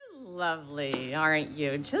lovely, aren't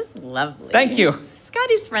you? Just lovely. Thank you.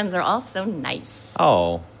 Scotty's friends are all so nice.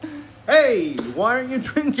 Oh, Hey, why aren't you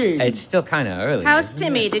drinking? it's still kind of early. How's isn't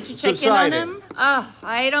Timmy? it? Did you check Subsiding. in on him? Oh,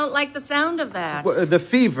 I don't like the sound of that. The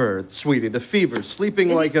fever, sweetie, the fever. Sleeping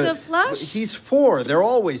Is he like still flushed? He's 4. They're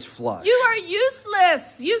always flushed. You are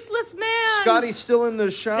useless. Useless man. Scotty's still in the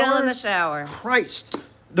shower? Still in the shower. Christ.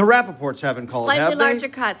 The Rappaports haven't called, Slightly have they? larger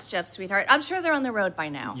cuts, Jeff, sweetheart. I'm sure they're on the road by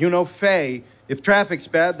now. You know, Faye, if traffic's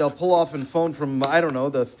bad, they'll pull off and phone from, I don't know,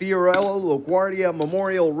 the Fiorello LaGuardia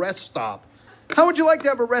Memorial Rest Stop. How would you like to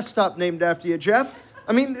have a rest stop named after you, Jeff?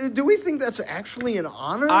 I mean, do we think that's actually an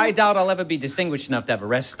honor? I doubt I'll ever be distinguished enough to have a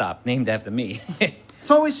rest stop named after me. It's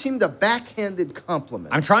always seemed a backhanded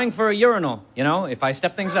compliment. I'm trying for a urinal, if I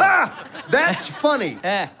step things up. Ah! That's funny.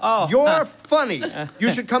 You're funny. You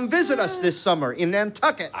should come visit us this summer in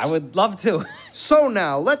Nantucket. I would love to. So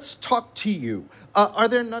now, let's talk to you. Are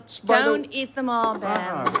there nuts by Don't eat them all,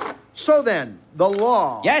 Ben. So then, the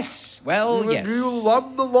law. Yes, well, yes. Do you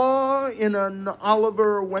love the law in an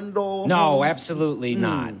Oliver Wendell? No, absolutely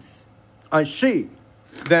not. I see.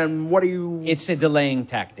 Then what do you... It's a delaying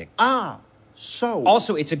tactic. So...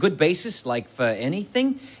 Also, it's a good basis, like for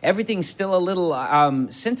anything. Everything's still a little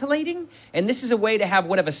scintillating, and this is a way to have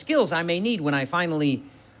whatever skills I may need when I finally...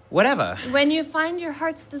 whatever. When you find your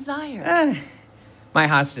heart's desire. My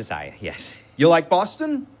heart's desire, yes. You like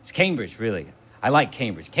Boston? It's Cambridge, really. I like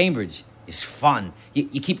Cambridge. Cambridge is fun.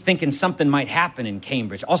 You keep thinking something might happen in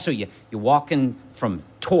Cambridge. Also, you're walking from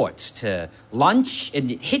torts to lunch, and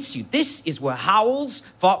it hits you. This is where Howells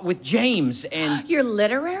fought with James, and... You're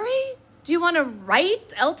literary? Do you want to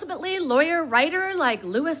write, ultimately, lawyer, writer, like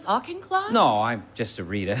Louis Auchincloss? No, I'm just a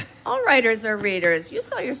reader. All writers are readers. You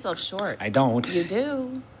sell yourself short. I don't. You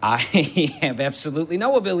do. I have absolutely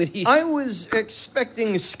no abilities. I was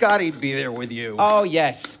expecting Scotty to be there with you. Oh,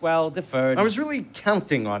 yes. Well, deferred. I was really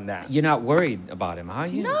counting on that. You're not worried about him, are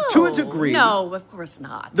you? No. To a degree. No, of course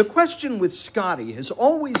not. The question with Scotty has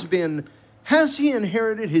always been, has he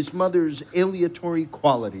inherited his mother's aleatory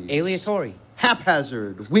qualities? Aleatory.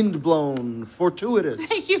 Haphazard, windblown, fortuitous.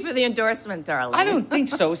 Thank you for the endorsement, darling. I don't think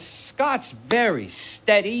so. Scott's very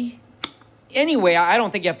steady. Anyway, I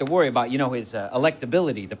don't think you have to worry about, his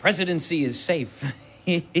electability. The presidency is safe.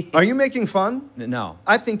 Are you making fun? No.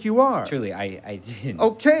 I think you are. Truly, I didn't.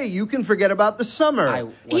 Okay, you can forget about the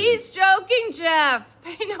summer. He's joking, Jeff.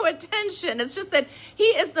 Pay no attention. It's just that he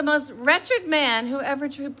is the most wretched man who ever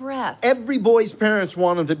drew breath. Every boy's parents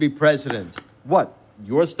want him to be president. What,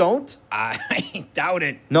 yours don't? I doubt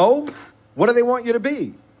it. No? What do they want you to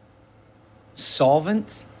be?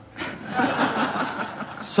 Solvent?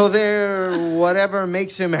 So they're whatever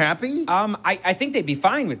makes him happy? I think they'd be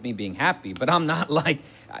fine with me being happy, but I'm not like...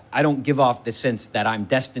 I don't give off the sense that I'm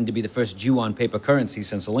destined to be the first Jew on paper currency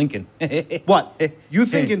since Lincoln. What? You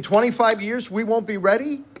think in 25 years we won't be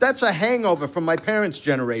ready? That's a hangover from my parents'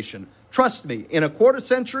 generation. Trust me, in a quarter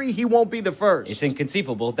century, he won't be the first. It's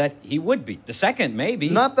inconceivable that he would be. The second, maybe.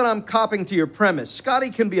 Not that I'm copping to your premise. Scotty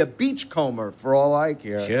can be a beachcomber for all I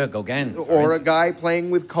care. Sure, Gauguin. Or a guy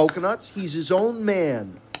playing with coconuts. He's his own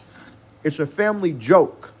man. It's a family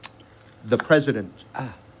joke. The president.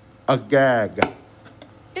 A gag.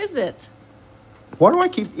 Is it? Why do I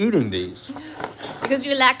keep eating these? Because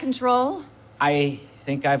you lack control? I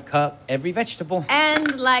think I've cut every vegetable.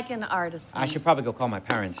 And like an artisan. I should probably go call my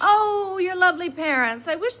parents. Oh, your lovely parents.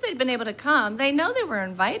 I wish they'd been able to come. They know they were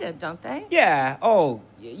invited, don't they? Yeah. Oh,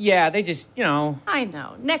 yeah. They just, I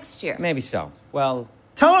know. Next year. Maybe so. Well...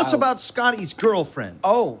 Tell us about Scotty's girlfriend.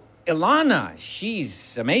 Oh, Ilana.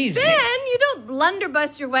 She's amazing. Ben, you don't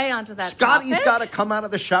blunderbuss your way onto that Scotty's topic. got to come out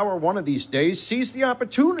of the shower one of these days. Seize the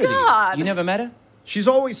opportunity. God. You never met her? She's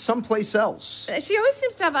always someplace else. She always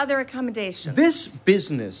seems to have other accommodations. This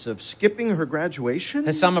business of skipping her graduation?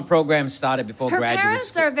 Her summer program started before Her graduate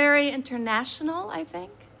parents school. are very international, I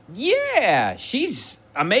think. Yeah, she's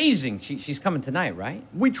amazing. She's coming tonight, right?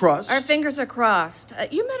 We trust. Our fingers are crossed.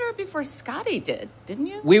 You met her before Scotty did, didn't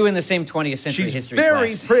you? We were in the same 20th century She's history very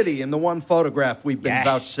class. pretty in the one photograph we've been Yes.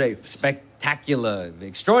 vouchsafed. Spectacular,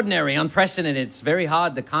 extraordinary, unprecedented. It's very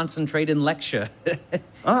hard to concentrate in lecture.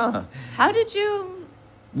 How did you...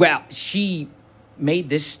 Well, she made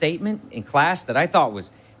this statement in class that I thought was...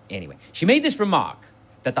 Anyway, she made this remark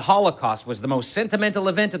that the Holocaust was the most sentimental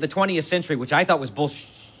event of the 20th century, which I thought was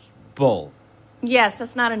bull. Yes,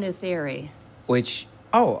 that's not a new theory. Which,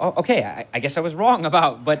 okay, I guess I was wrong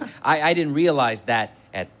about, but I didn't realize that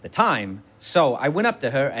at the time. So I went up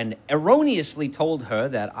to her and erroneously told her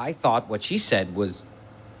that I thought what she said was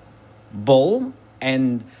bull,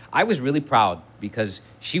 and I was really proud because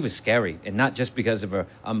she was scary, and not just because of her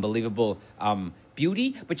unbelievable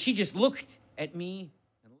beauty, but she just looked at me